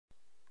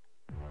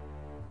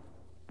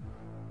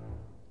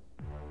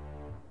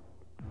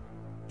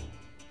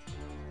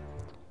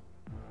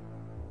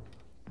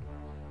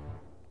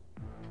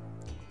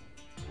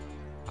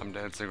I'm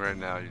dancing right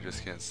now, you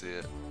just can't see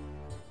it.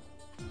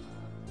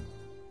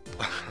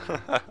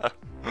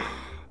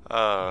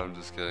 I'm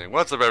just kidding.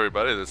 What's up,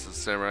 everybody? This is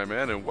Samurai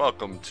Man, and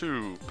welcome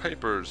to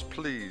Papers,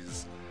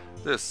 Please.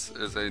 This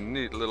is a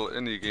neat little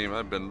indie game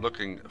I've been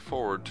looking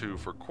forward to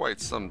for quite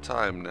some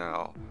time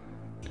now,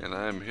 and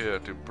I'm here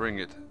to bring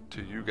it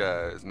to you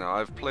guys. Now,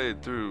 I've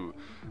played through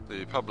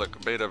the public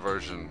beta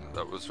version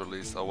that was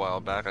released a while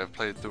back. I've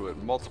played through it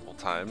multiple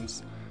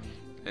times,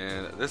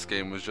 and this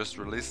game was just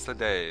released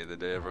today, the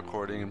day of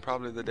recording, and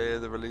probably the day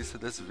of the release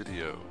of this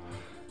video.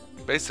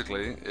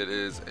 Basically, it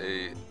is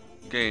a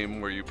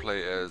game where you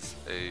play as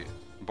a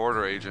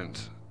border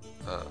agent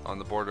on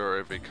the border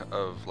of a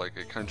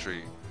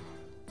country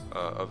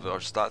of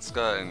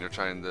Arstatska, and you're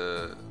trying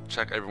to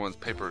check everyone's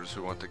papers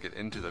who want to get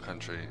into the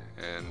country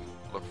and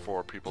look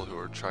for people who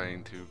are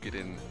trying to get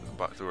in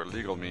through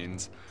illegal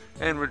means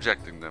and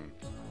rejecting them.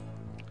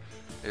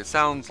 It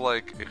sounds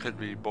like it could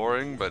be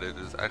boring, but it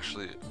is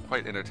actually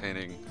quite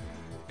entertaining,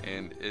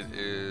 and it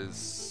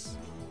is,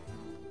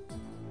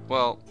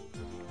 well,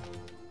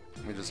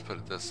 let me just put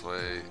it this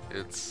way,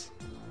 it's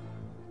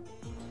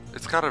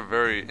got a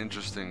very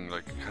interesting,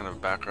 like, kind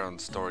of background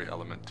story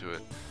element to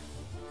it,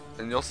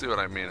 and you'll see what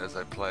I mean as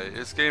I play.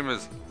 This game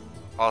is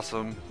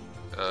awesome.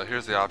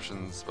 Here's the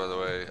options, by the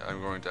way.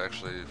 I'm going to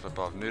actually flip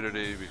off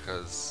nudity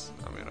because,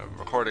 I mean, I'm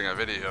recording a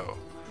video.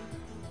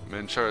 I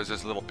mean, sure, it's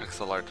just a little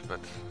pixel art, but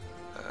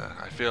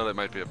I feel it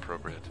might be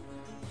appropriate.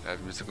 I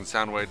have music and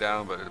sound way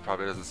down, but it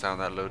probably doesn't sound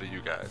that low to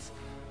you guys.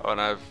 Oh,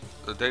 and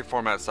the date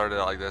format started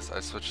out like this. I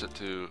switched it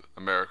to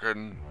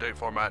American date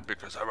format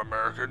because I'm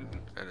American,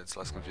 and it's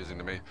less confusing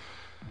to me.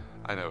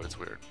 I know, it's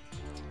weird.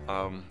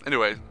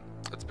 Anyway,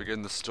 let's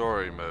begin the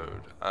story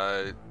mode.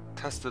 I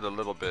tested a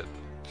little bit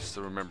just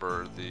to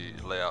remember the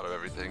layout of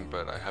everything,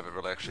 but I haven't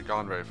really actually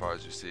gone very far,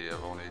 as you see.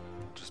 I've only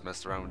just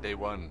messed around with day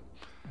one.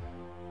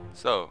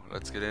 So,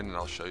 let's get in and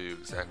I'll show you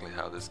exactly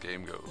how this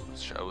game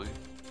goes, shall we?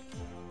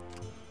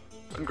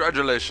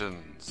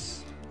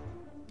 Congratulations!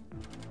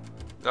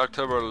 The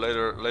October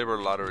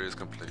labor lottery is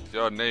complete.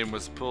 Your name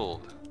was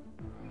pulled.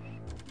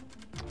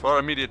 For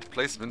immediate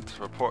placement,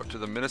 report to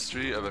the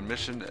Ministry of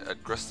Admission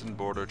at Greston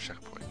Border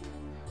Checkpoint.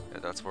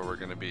 And that's where we're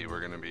going to be. We're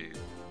going to be,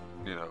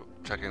 you know,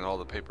 checking all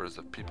the papers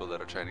of people that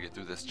are trying to get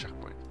through this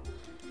checkpoint.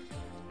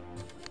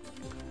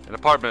 An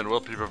apartment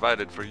will be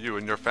provided for you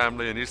and your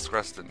family in East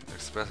Greston.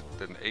 Expect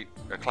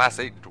a Class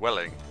 8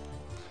 dwelling.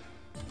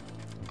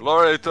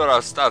 Glory to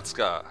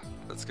Rostatska!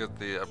 Let's get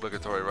the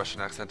obligatory Russian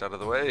accent out of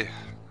the way.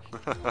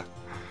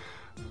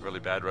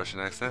 Really bad Russian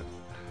accent.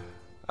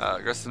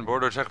 Greston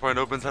Border Checkpoint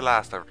opens at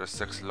last. After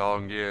 6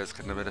 long years,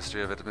 can the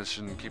Ministry of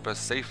Admission keep us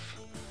safe?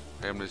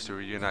 Families to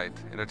reunite,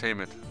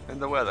 entertainment, and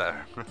the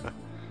weather.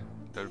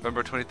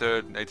 November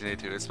 23rd,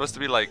 1982. It's supposed to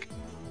be like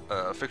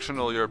a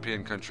fictional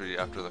European country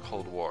after the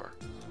Cold War,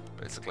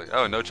 basically.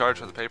 Oh, no charge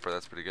for the paper.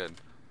 That's pretty good.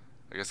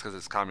 I guess because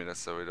it's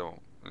communist, so we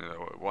don't, you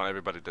know, want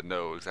everybody to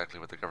know exactly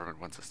what the government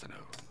wants us to know.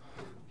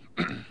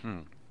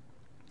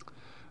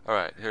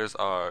 Alright, here's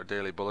our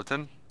daily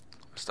bulletin.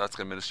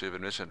 Statska Ministry of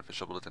Admission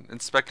official bulletin.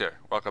 Inspector,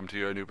 welcome to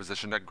your new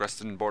position at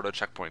Greston Border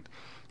Checkpoint.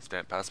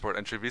 Stamp passport,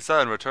 entry visa,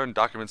 and return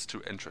documents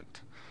to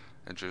entrant.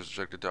 Entry is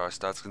restricted to our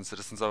Statskan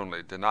citizens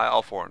only. Deny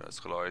all foreigners.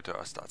 Glory to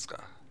our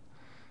Statska.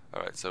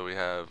 Alright, so we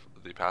have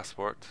the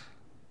passport.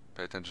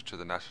 Pay attention to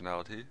the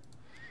nationality.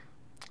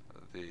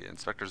 The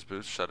inspector's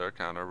booth, shutter,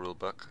 counter, rule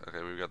book.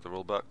 Okay, we've got the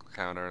rule book,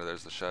 counter,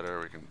 there's the shutter.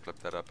 We can flip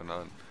that up and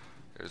on.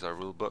 Here's our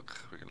rule book.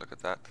 We can look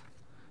at that.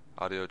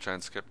 Audio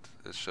transcript.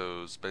 It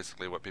shows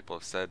basically what people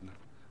have said.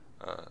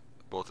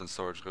 Bulletin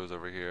storage goes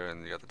over here,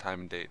 and you got the time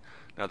and date.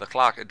 Now the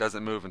clock, it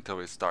doesn't move until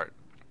we start.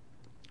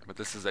 But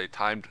this is a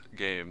timed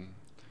game.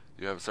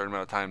 You have a certain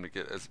amount of time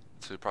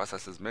to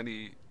process as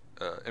many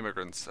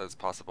immigrants as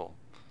possible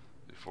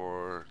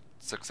before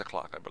 6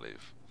 o'clock, I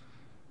believe.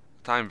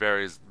 Time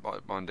varies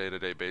on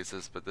day-to-day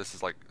basis, but this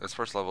is like, this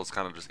first level is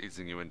kind of just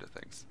easing you into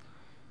things.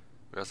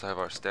 We also have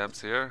our stamps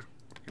here.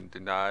 We can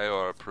deny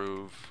or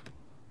approve.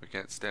 We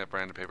can't stamp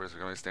random papers, we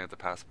can only stamp the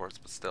passports,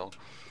 but still.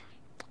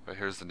 But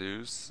here's the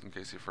news, in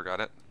case you forgot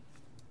it.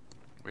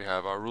 We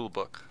have our rule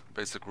book,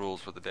 basic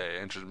rules for the day.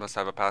 Entrants must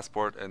have a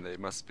passport, and they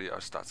must be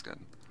Arstatskan.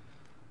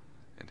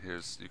 And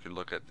here's, you can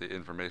look at the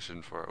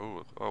information for,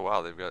 oh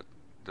wow, they've got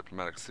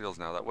diplomatic seals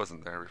now. That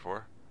wasn't there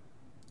before.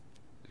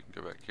 You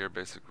can go back here,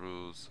 basic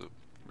rules,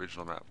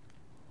 regional map,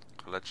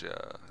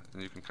 Kolechia,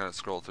 and you can kind of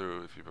scroll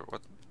through if you,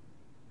 what?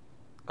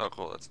 Oh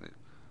cool, that's neat.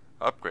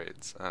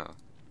 Upgrades, oh.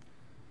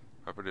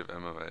 Operative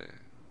MMA.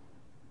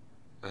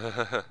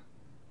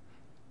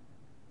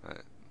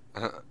 Right.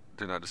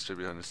 Do not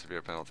distribute under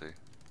severe penalty.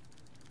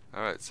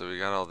 Alright, so we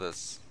got all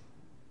this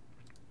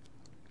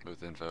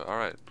booth info.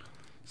 Alright,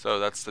 so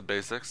that's the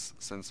basics.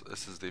 Since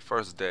this is the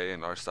first day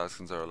and our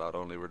Statskans are allowed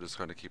only, we're just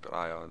going to keep an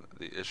eye on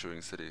the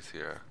issuing cities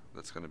here.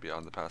 That's going to be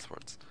on the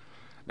passports.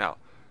 Now,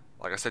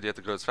 like I said, you have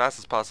to go as fast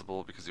as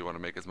possible because you want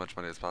to make as much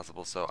money as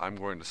possible, so I'm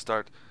going to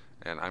start,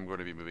 and I'm going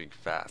to be moving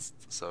fast.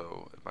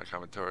 So if my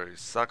commentary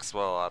sucks,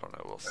 well, I don't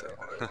know, we'll see.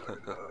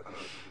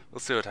 We'll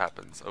see what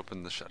happens.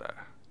 Open the shutter.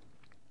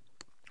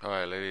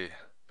 Alright, lady.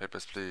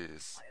 Papers,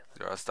 please.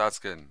 You're a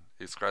Statskin.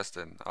 East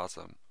Creston.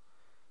 Awesome.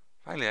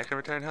 Finally, I can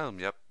return home.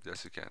 Yep,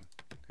 yes you can.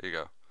 Here you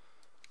go.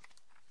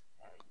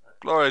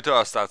 Glory to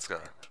Ostatska.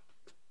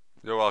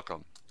 You're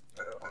welcome.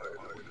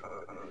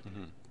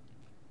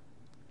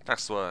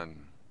 Next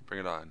one. Bring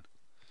it on.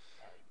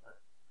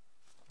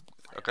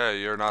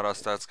 Okay, you're not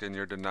Ostatskin.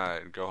 You're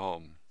denied. Go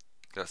home.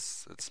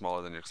 Guess it's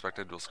smaller than you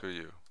expected. We'll screw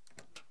you.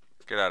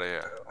 Get out of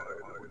here.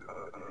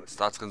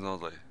 Statskins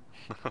only.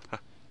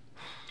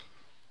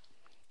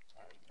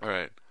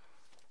 Alright.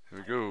 Here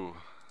we go.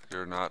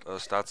 You're not a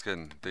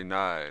Statskin.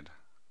 Denied.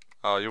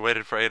 Oh, you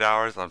waited for 8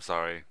 hours? I'm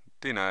sorry.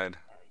 Denied.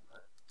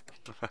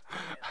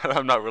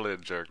 I'm not really a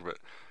jerk, but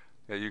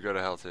yeah, you go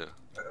to hell too.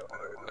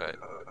 Right.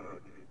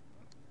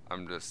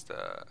 I'm just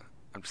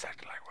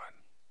acting like one.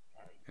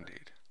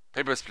 Indeed.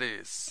 Papers,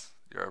 please.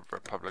 You're a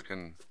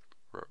Republican,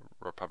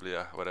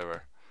 Republia,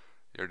 whatever.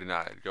 You're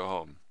denied. Go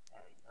home.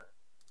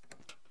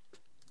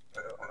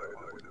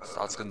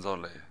 Statskins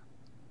only.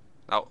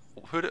 Now,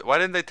 why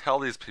didn't they tell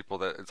these people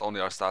that it's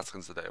only our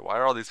Statskins today? Why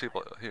are all these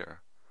people here?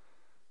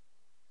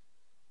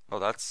 Oh,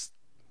 that's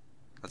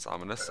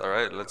ominous.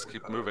 Alright, let's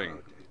keep moving.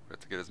 We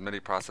have to get as many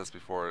processed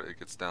before it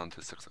gets down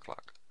to 6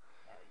 o'clock.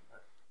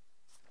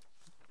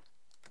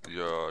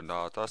 You're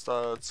not a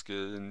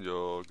Statskin,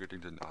 you're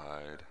getting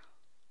denied.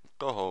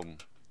 Go home.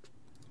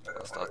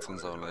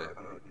 Statskins only.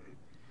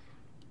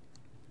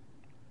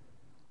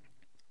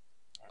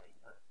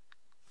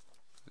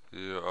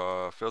 You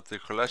are filthy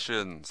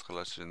Koleshians.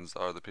 Koleshians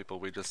are the people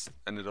we just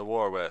ended a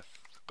war with.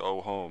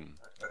 Go home.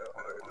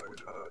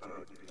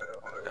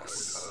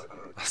 Yes.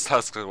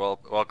 Statskin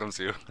welcomes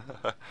you.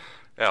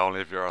 Yeah,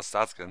 only if you're a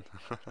Statskin.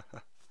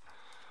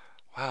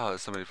 Wow,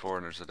 there's so many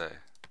foreigners today.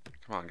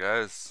 Come on,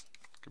 guys.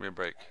 Give me a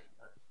break.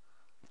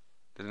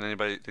 Didn't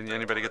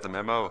anybody get the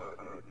memo?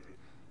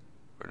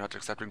 We're not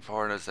accepting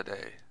foreigners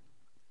today.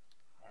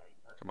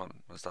 Come on,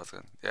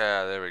 Statskin.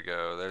 Yeah, there we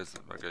go. There's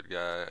a good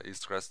guy.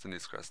 East Creston,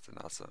 East Creston.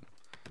 Awesome.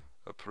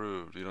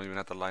 Approved. You don't even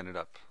have to line it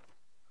up.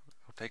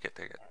 Oh, take it,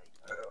 take it.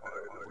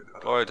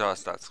 Glory to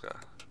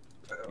Statska.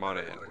 Come on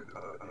in.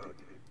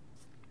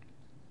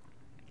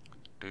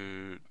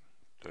 Dude.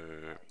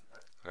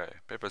 Okay,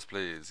 papers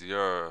please.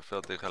 You're a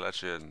filthy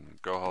Kalechian.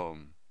 Go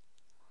home.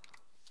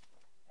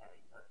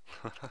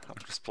 I'm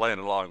just playing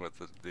along with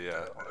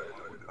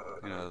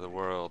the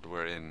world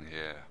we're in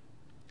here.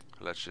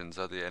 Kalechians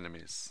are the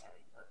enemies.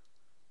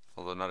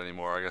 Although not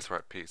anymore, I guess we're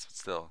at peace, but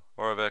still.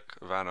 Orovik,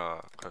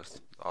 Vanna, of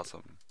course,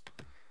 awesome.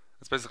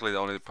 It's basically the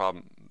only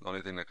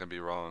thing that can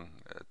be wrong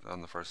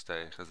on the first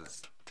day, because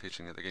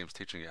the game's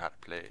teaching you how to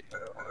play.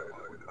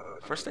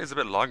 First day is a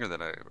bit longer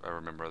than I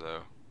remember,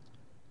 though.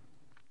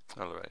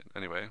 Alright,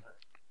 anyway.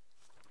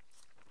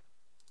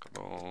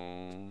 Come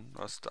on,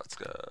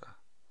 Ostatska.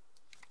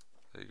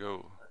 There you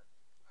go.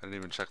 I didn't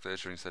even check the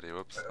issuing city,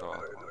 whoops.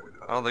 Oh,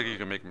 I don't think you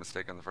can make a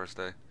mistake on the first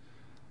day.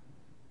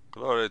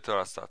 Glory to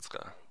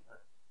Ostatska.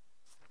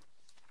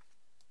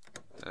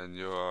 And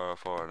you are a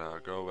foreigner,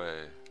 go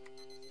away.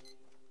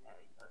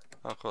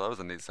 Oh cool, that was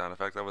a neat sound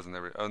effect. That wasn't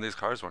every. Oh, and these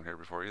cars weren't here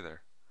before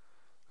either.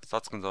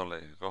 Statskins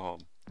only, go home.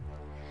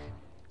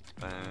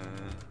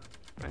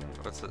 Wait,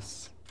 what's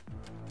this?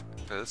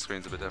 Okay, this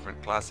screen's a bit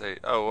different. Class 8.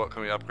 Oh, what,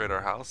 can we upgrade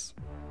our house?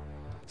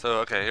 So,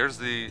 okay, here's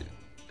the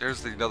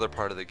other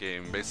part of the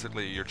game.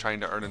 Basically, you're trying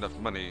to earn enough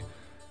money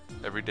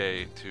every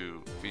day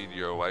to feed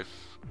your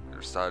wife,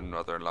 your son,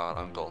 mother-in-law, and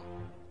uncle,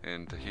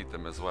 and to heat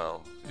them as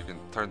well. You can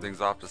turn things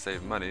off to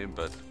save money,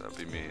 but that'd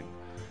be mean.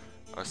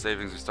 Our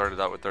savings, we started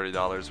out with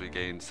 $30. We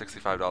gained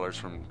 $65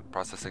 from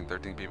processing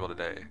 13 people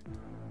today.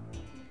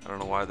 I don't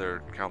know why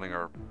they're counting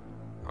our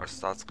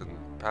Statskin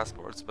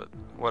passports, but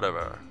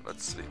whatever.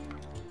 Let's sleep.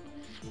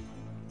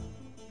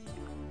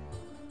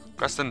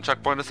 Creston,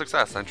 checkpoint of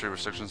success. Entry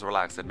restrictions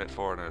relaxed. Admit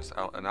foreigners.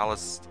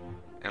 Analyst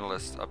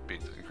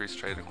upbeat. Increased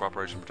trade and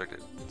cooperation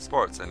protected.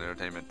 Sports and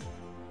entertainment.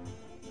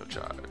 No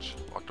charge.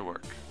 Walk to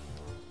work.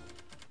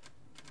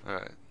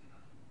 Alright.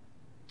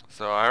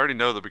 So I already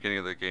know the beginning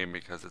of the game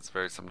because it's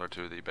very similar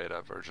to the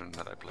beta version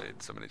that I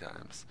played so many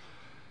times.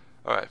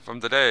 Alright, from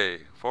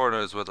today,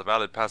 foreigners with a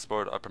valid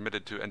passport are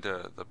permitted to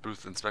enter. The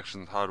booth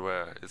inspection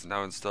hardware is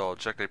now installed.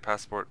 Check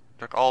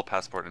all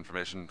passport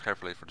information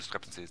carefully for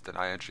discrepancies.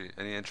 Deny entry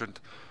any entrant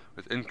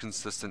with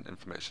inconsistent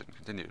information.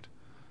 Continued.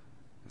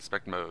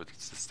 Inspect mode.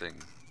 It's this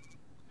thing.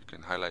 You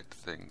can highlight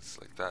things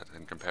like that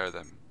and compare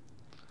them.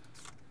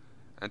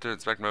 Enter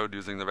inspect mode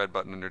using the red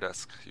button on your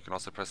desk. You can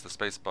also press the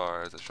space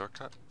bar as a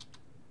shortcut.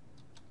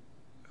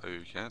 Oh,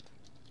 you can't?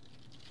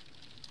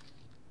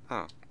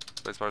 Huh.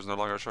 Spacebar is no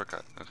longer a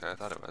shortcut. Okay, I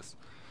thought it was.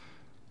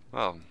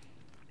 Well,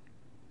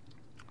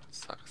 that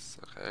sucks.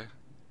 Okay.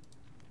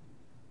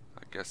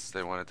 I guess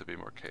they want it to be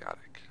more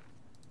chaotic.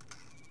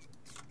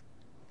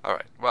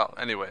 Alright, well,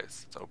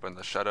 anyways, let's open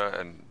the shutter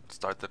and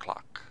start the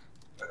clock.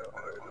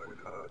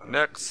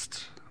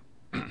 Next.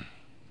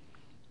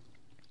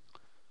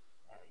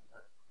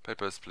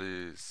 Papers,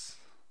 please.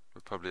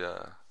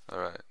 Republia.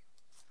 Alright.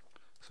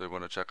 So we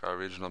want to check our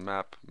regional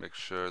map, make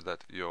sure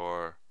that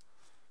your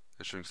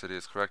issuing city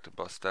is correct.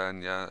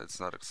 Boston, yeah, it's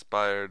not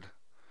expired.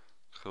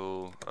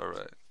 Cool,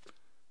 alright.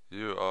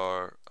 You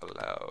are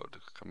allowed.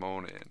 Come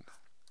on in.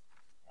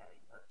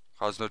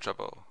 Cause no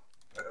trouble.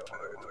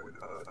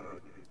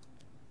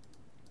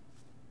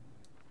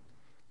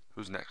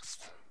 Who's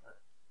next?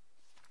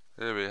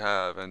 Here we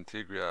have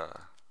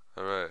Antigua.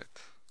 Alright.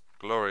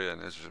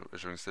 Glorian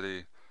issuing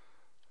city.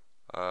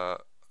 Uh-oh.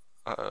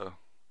 I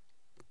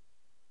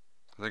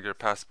think your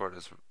passport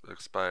is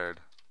expired.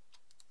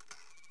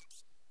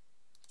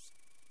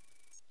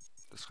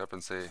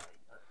 Discrepancy.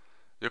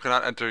 You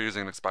cannot enter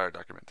using an expired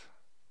document.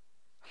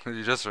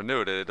 You just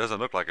renewed it. It doesn't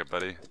look like it,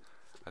 buddy.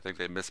 I think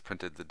they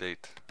misprinted the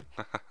date.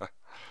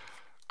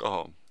 Go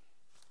home.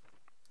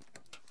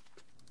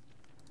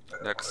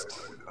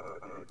 Next.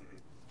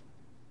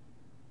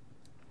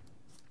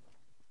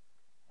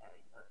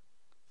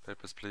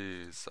 Papers,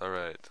 please.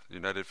 Alright.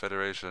 United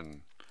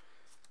Federation.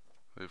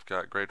 We've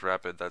got Great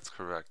Rapid, that's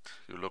correct.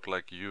 You look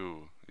like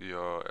you.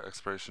 Your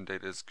expiration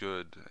date is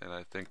good, and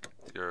I think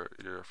you're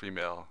a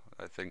female.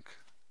 I think.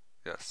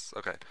 Yes.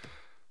 Okay.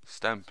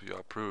 Stamp, you're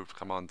approved.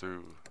 Come on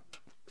through.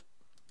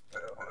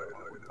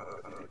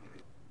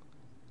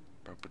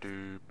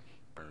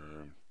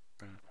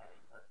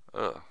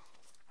 Ugh.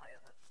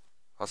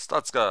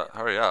 Ostotska,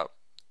 hurry up.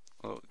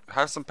 Oh,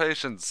 have some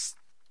patience,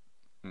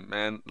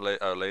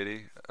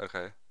 lady.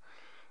 Okay.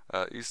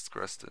 East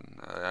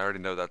Greston. I already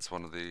know that's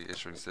one of the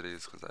issuing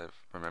cities because I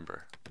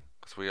remember.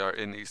 Because we are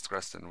in East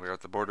Greston. We are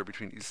at the border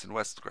between East and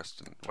West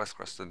Greston. West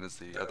Greston is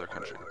the other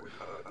country.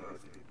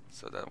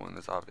 So that one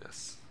is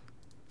obvious.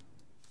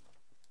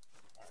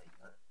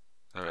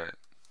 Alright.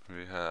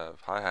 We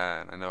have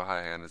Highan. I know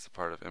Highan is a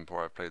part of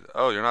Impor. I've played.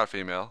 Oh, you're not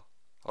female.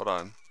 Hold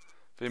on.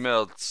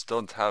 Females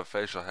don't have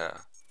facial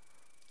hair.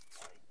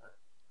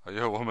 Are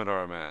you a woman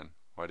or a man?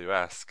 Why do you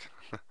ask?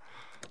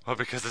 Well,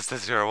 because it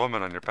says you're a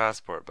woman on your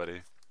passport,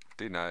 buddy.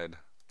 Denied.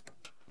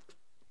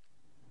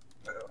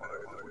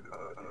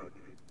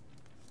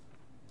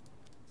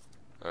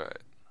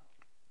 Alright.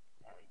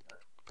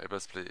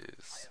 Papers,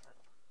 please.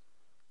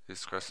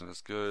 East Crescent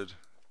is good.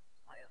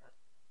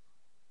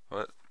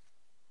 What?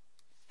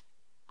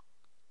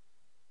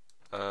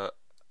 I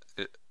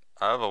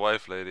have a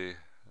wife, lady.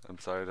 I'm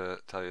sorry to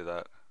tell you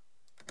that.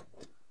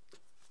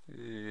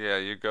 Yeah,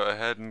 you go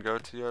ahead and go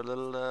to your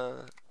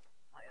little,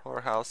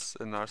 whorehouse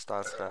in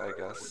Arstotzka, I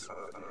guess.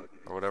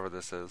 Or whatever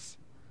this is.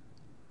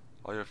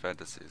 All your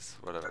fantasies,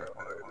 whatever.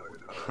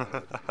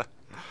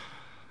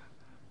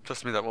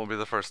 Trust me, that won't be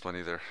the first one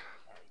either.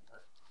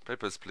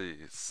 Papers,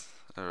 please.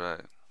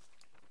 Alright.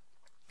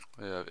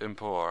 We have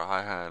Impor,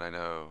 Highan, I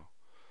know.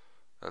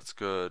 That's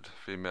good.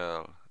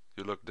 Female.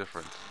 You look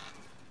different.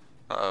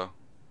 Uh-oh.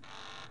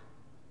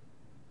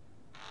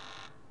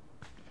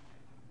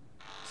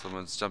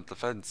 Someone's jumped the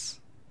fence.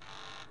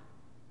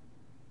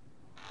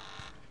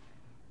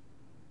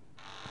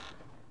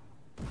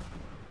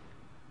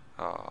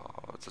 Oh,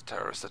 it's a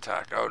terrorist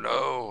attack. Oh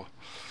no!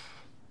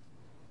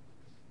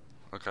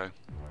 Okay.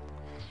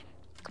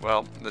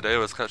 Well, the day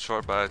was cut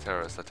short by a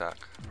terrorist attack.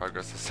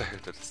 Progress is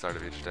saved at the start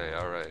of each day.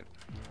 Alright.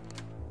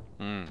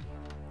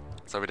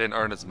 So we didn't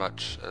earn as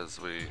much as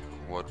we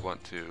would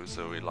want to,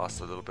 so we lost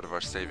a little bit of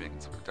our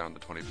savings. We're down to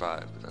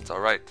 25, but that's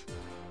alright.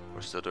 We're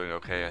still doing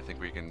okay. I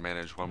think we can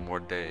manage one more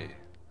day.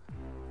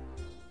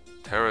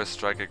 Terrorist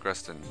strike at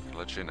Greston.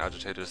 Galician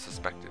agitators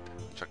suspected.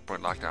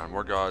 Checkpoint lockdown.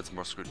 More guards,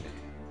 more scrutiny.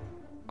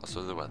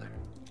 Also the weather.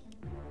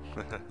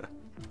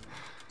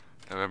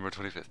 November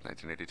 25th,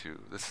 1982.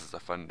 This is a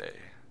fun day.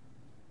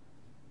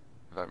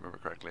 If I remember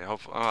correctly.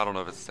 I don't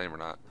know if it's the same or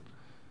not.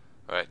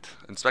 Alright.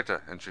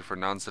 Inspector. Entry for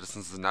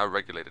non-citizens is now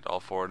regulated.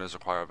 All foreigners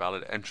require a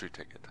valid entry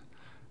ticket.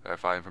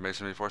 Verify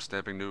information before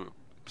stamping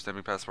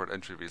passport,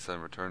 entry visa,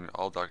 and return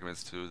all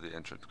documents to the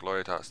entrant.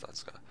 Gloria to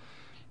Ostotska.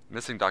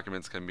 Missing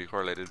documents can be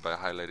correlated by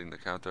highlighting the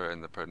counter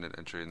and the pertinent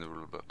entry in the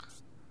rulebook.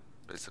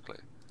 Basically.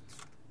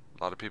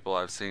 A lot of people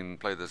I've seen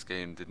play this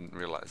game didn't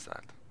realize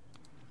that.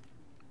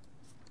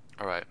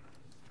 Alright.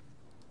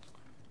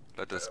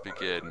 Let us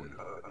begin.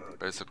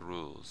 Basic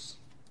rules.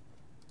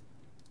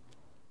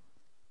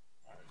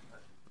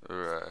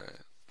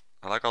 Alright.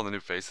 I like all the new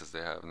faces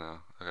they have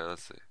now. Okay,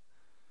 let's see.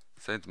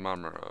 Saint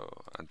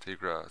Marmaro,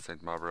 Antigua,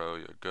 Saint Marmaro,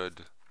 you're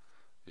good.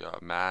 You're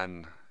a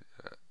man.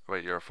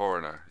 Wait, you're a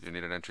foreigner. You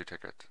need an entry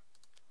ticket.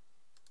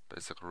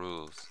 Basic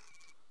rules.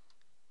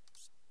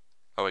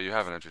 Oh wait, you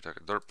have an entry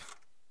ticket. Derp.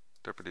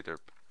 Derpity derp.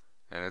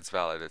 And it's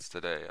valid. It's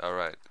today.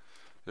 Alright.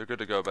 You're good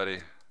to go, buddy.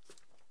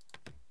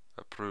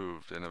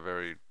 Approved in a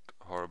very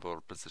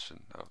horrible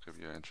position. I'll give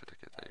you an entry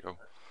ticket. There you go.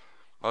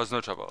 Oh, there's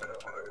no trouble.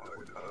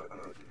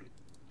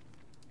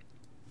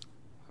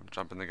 I'm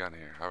jumping the gun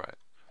here. Alright.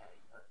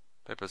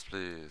 Papers,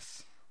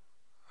 please.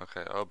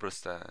 Okay,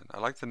 Obristan. I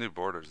like the new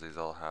borders these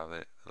all have.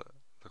 They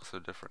look so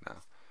different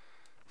now.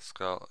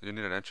 Skull. You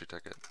need an entry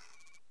ticket.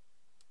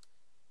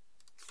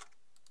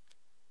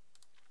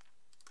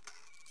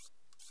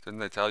 Didn't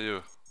they tell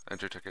you?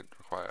 Entry ticket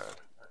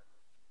required.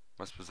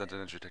 Must present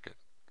an entry ticket.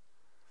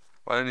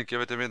 Why didn't you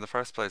give it to me in the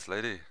first place,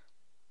 lady?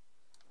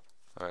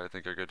 Alright, I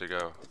think you're good to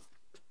go.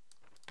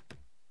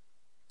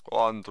 Go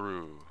on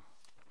through.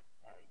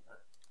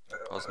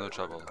 Cause no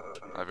trouble.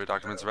 Have your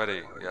documents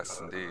ready? Yes,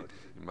 indeed.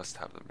 You must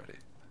have them ready.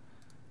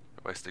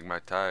 Wasting my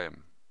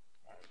time.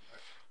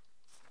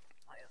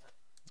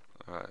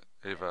 Alright,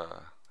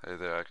 Ava. Hey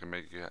there, I can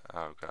make you.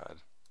 Oh god.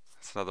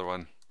 It's another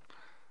one.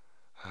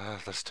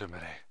 There's too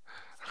many.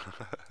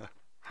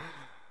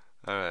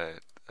 Alright,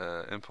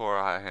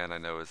 Impor High Hand I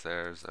know is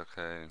theirs.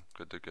 Okay,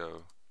 good to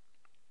go.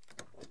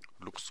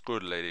 Looks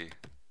good, lady.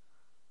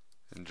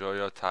 Enjoy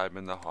your time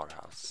in the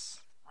whorehouse.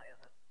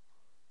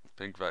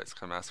 Pink Vice,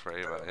 come ask for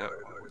Ava. Yep.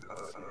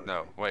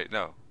 No, wait,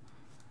 no.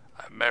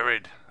 I'm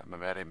married. I'm a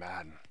married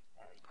man.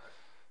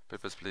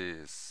 Papers,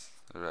 please.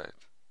 Alright.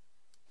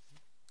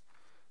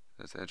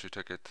 There's an entry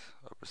ticket.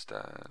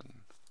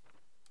 Overstand.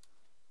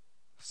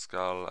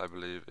 Skull, I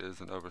believe, is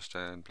an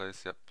overstand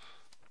place. Yep.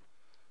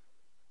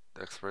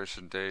 The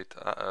expiration date.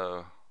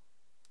 Uh-oh.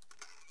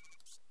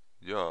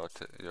 Your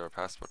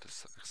passport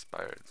is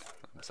expired.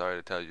 I'm sorry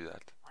to tell you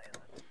that.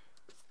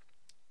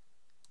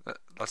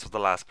 That's what the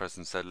last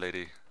person said,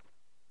 lady.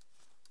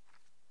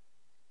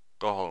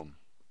 Go home.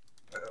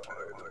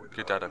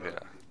 Get out of here.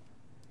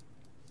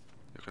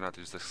 You cannot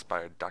use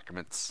expired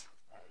documents.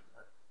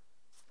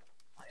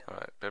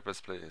 Alright,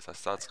 papers please.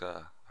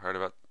 Astatska. Heard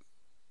about...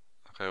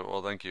 Okay,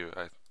 well thank you,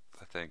 I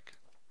think.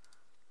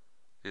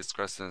 East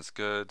Crescent's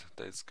good,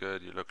 date's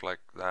good, you look like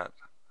that.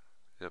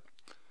 Yep.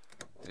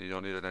 You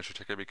don't need an entry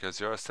ticket because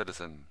you're a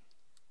citizen.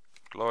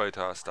 Glory to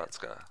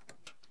Astatska.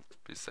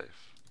 Be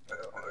safe.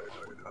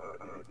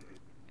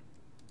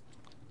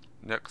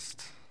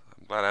 Next.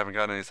 I'm glad I haven't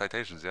gotten any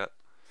citations yet.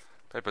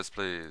 Papers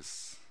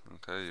please.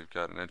 Okay, you've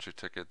got an entry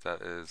ticket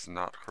that is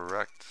not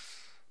correct.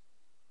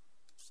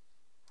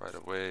 Right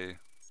away.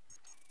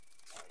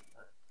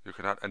 You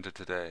cannot enter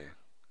today.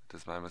 It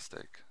is my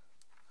mistake.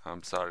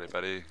 I'm sorry,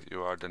 buddy.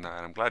 You are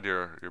denied. I'm glad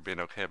you're being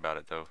okay about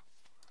it, though.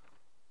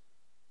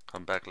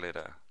 Come back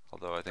later.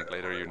 Although I think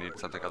later you need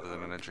something other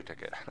than an entry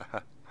ticket.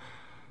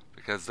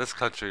 Because this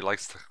country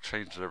likes to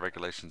change their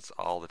regulations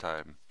all the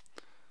time.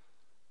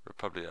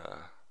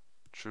 Republia.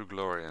 True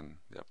Glorian.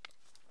 Yep.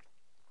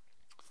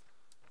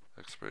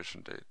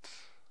 Expiration date.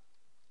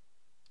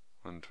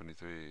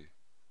 123.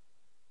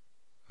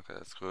 Okay,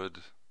 that's good.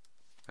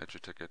 Entry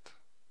ticket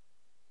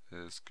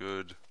is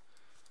good.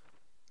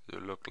 You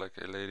look like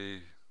a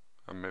lady.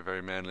 I'm a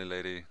very manly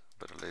lady,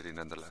 but a lady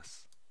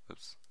nonetheless.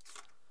 Oops.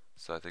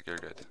 So I think you're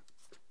good.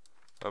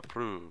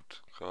 Approved.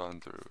 Go on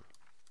through.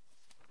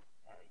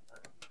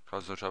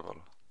 Cause no trouble.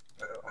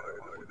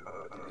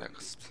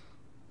 Next.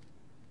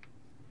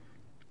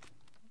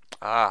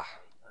 Ah.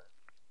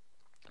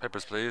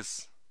 Papers,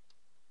 please.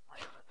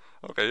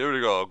 Okay, here we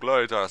go.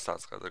 Glory to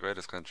Arstatska, the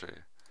greatest country.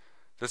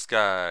 This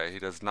guy, he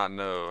does not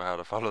know how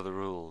to follow the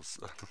rules.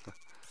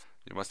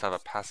 You must have a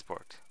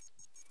passport.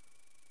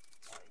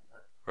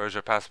 Where's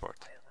your passport?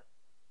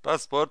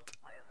 Passport?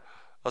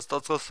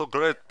 Arstatska's so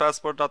great,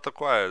 passport not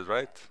required,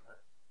 right?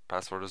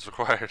 Passport is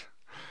required.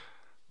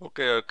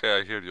 Okay,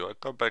 I hear you. I'll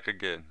come back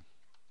again.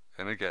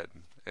 And again.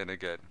 And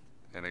again.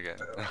 And again.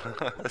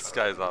 This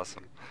guy is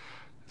awesome.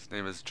 His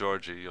name is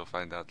Georgie, you'll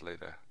find out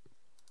later.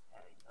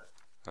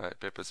 Alright,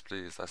 papers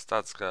please.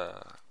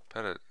 Astatska.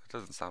 It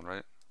doesn't sound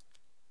right.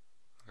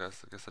 I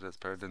guess it is.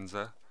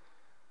 Peredinza.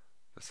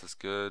 This is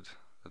good.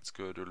 That's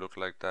good. You look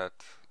like that.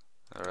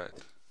 Alright.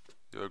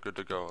 You're good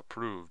to go.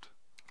 Approved.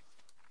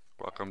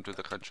 Welcome to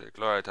the country.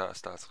 Glory to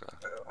Astatska.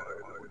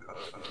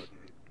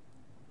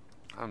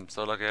 I'm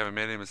so lucky I haven't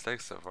made any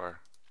mistakes so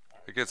far.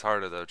 It gets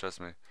harder though, trust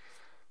me.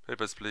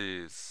 Papers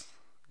please.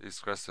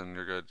 East Crescent,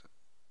 you're good.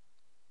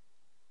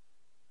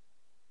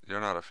 You're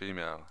not a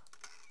female.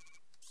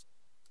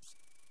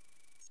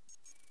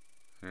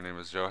 Your name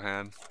is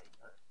Johan?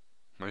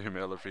 Are you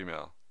male or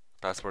female?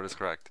 Passport is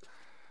correct.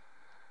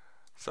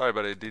 Sorry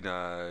buddy,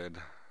 denied.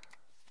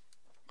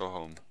 Go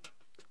home.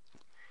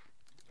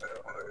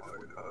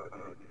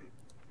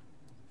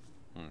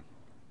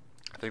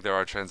 I think there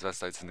are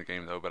transvestites in the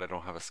game though, but I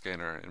don't have a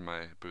scanner in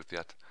my booth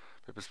yet.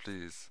 Papers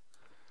please.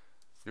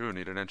 You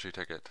need an entry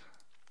ticket.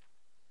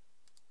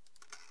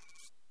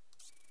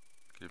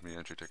 Give me an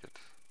entry ticket.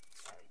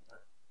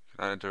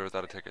 Cannot enter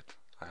without a ticket.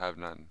 I have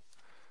none.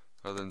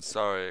 Well then,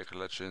 sorry,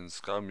 collection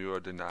scum, you are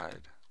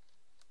denied.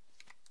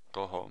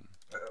 Go home.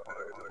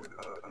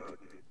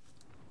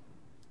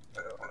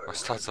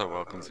 Arstatska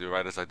welcomes you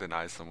right as I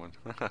deny someone.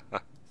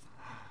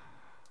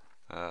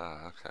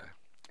 Okay.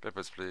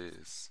 Papers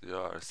please.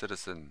 You're a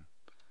citizen.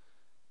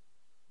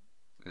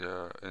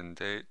 You're in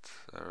date.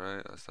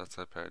 Alright,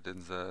 Arstatska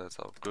Peredinza. It's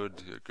all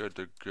good. You're good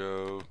to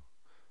go.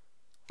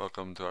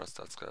 Welcome to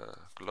Arstatska.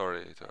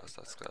 Glory to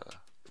Arstatska.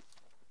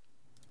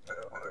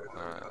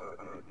 Alright.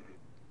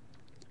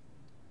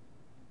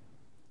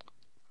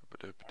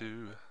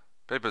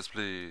 Papers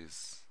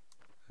please.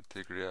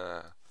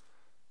 Integria.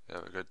 You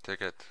have a good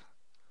ticket.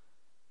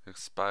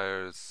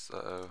 Expires.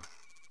 Uh-oh.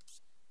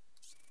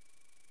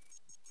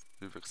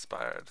 You've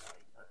expired.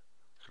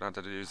 Cannot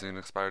enter using an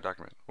expired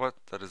document. What?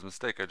 That is a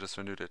mistake. I just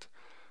renewed it.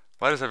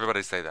 Why does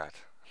everybody say that?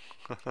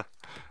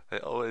 They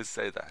always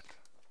say that.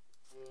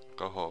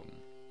 Go home.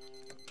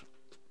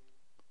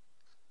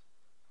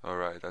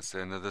 Alright, that's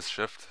the end of this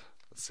shift.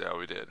 Let's see how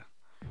we did.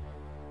 You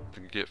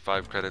can get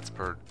 5 credits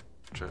per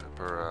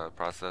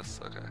process.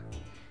 Okay.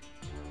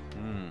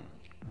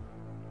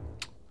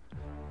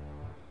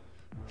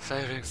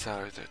 Saving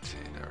salary 13.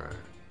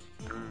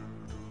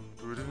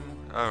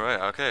 Alright,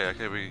 okay, I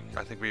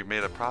think we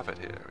made a profit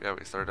here. Yeah,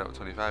 we started out with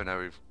 25,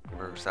 now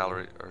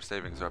our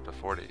savings are up to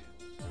 40.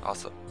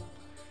 Awesome.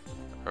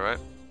 Alright.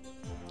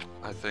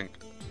 I think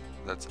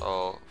that's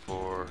all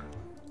for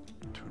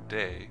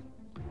today.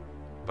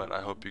 But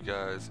I hope you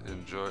guys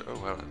enjoy. Oh,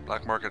 wow.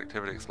 Black market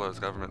activity explodes.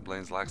 Government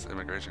blames lax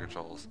immigration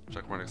controls.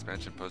 Checkpoint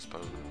expansion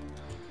postponed.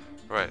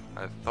 Alright,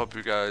 I hope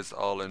you guys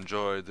all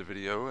enjoyed the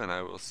video, and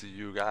I will see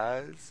you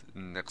guys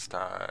next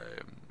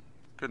time.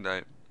 Good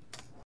night.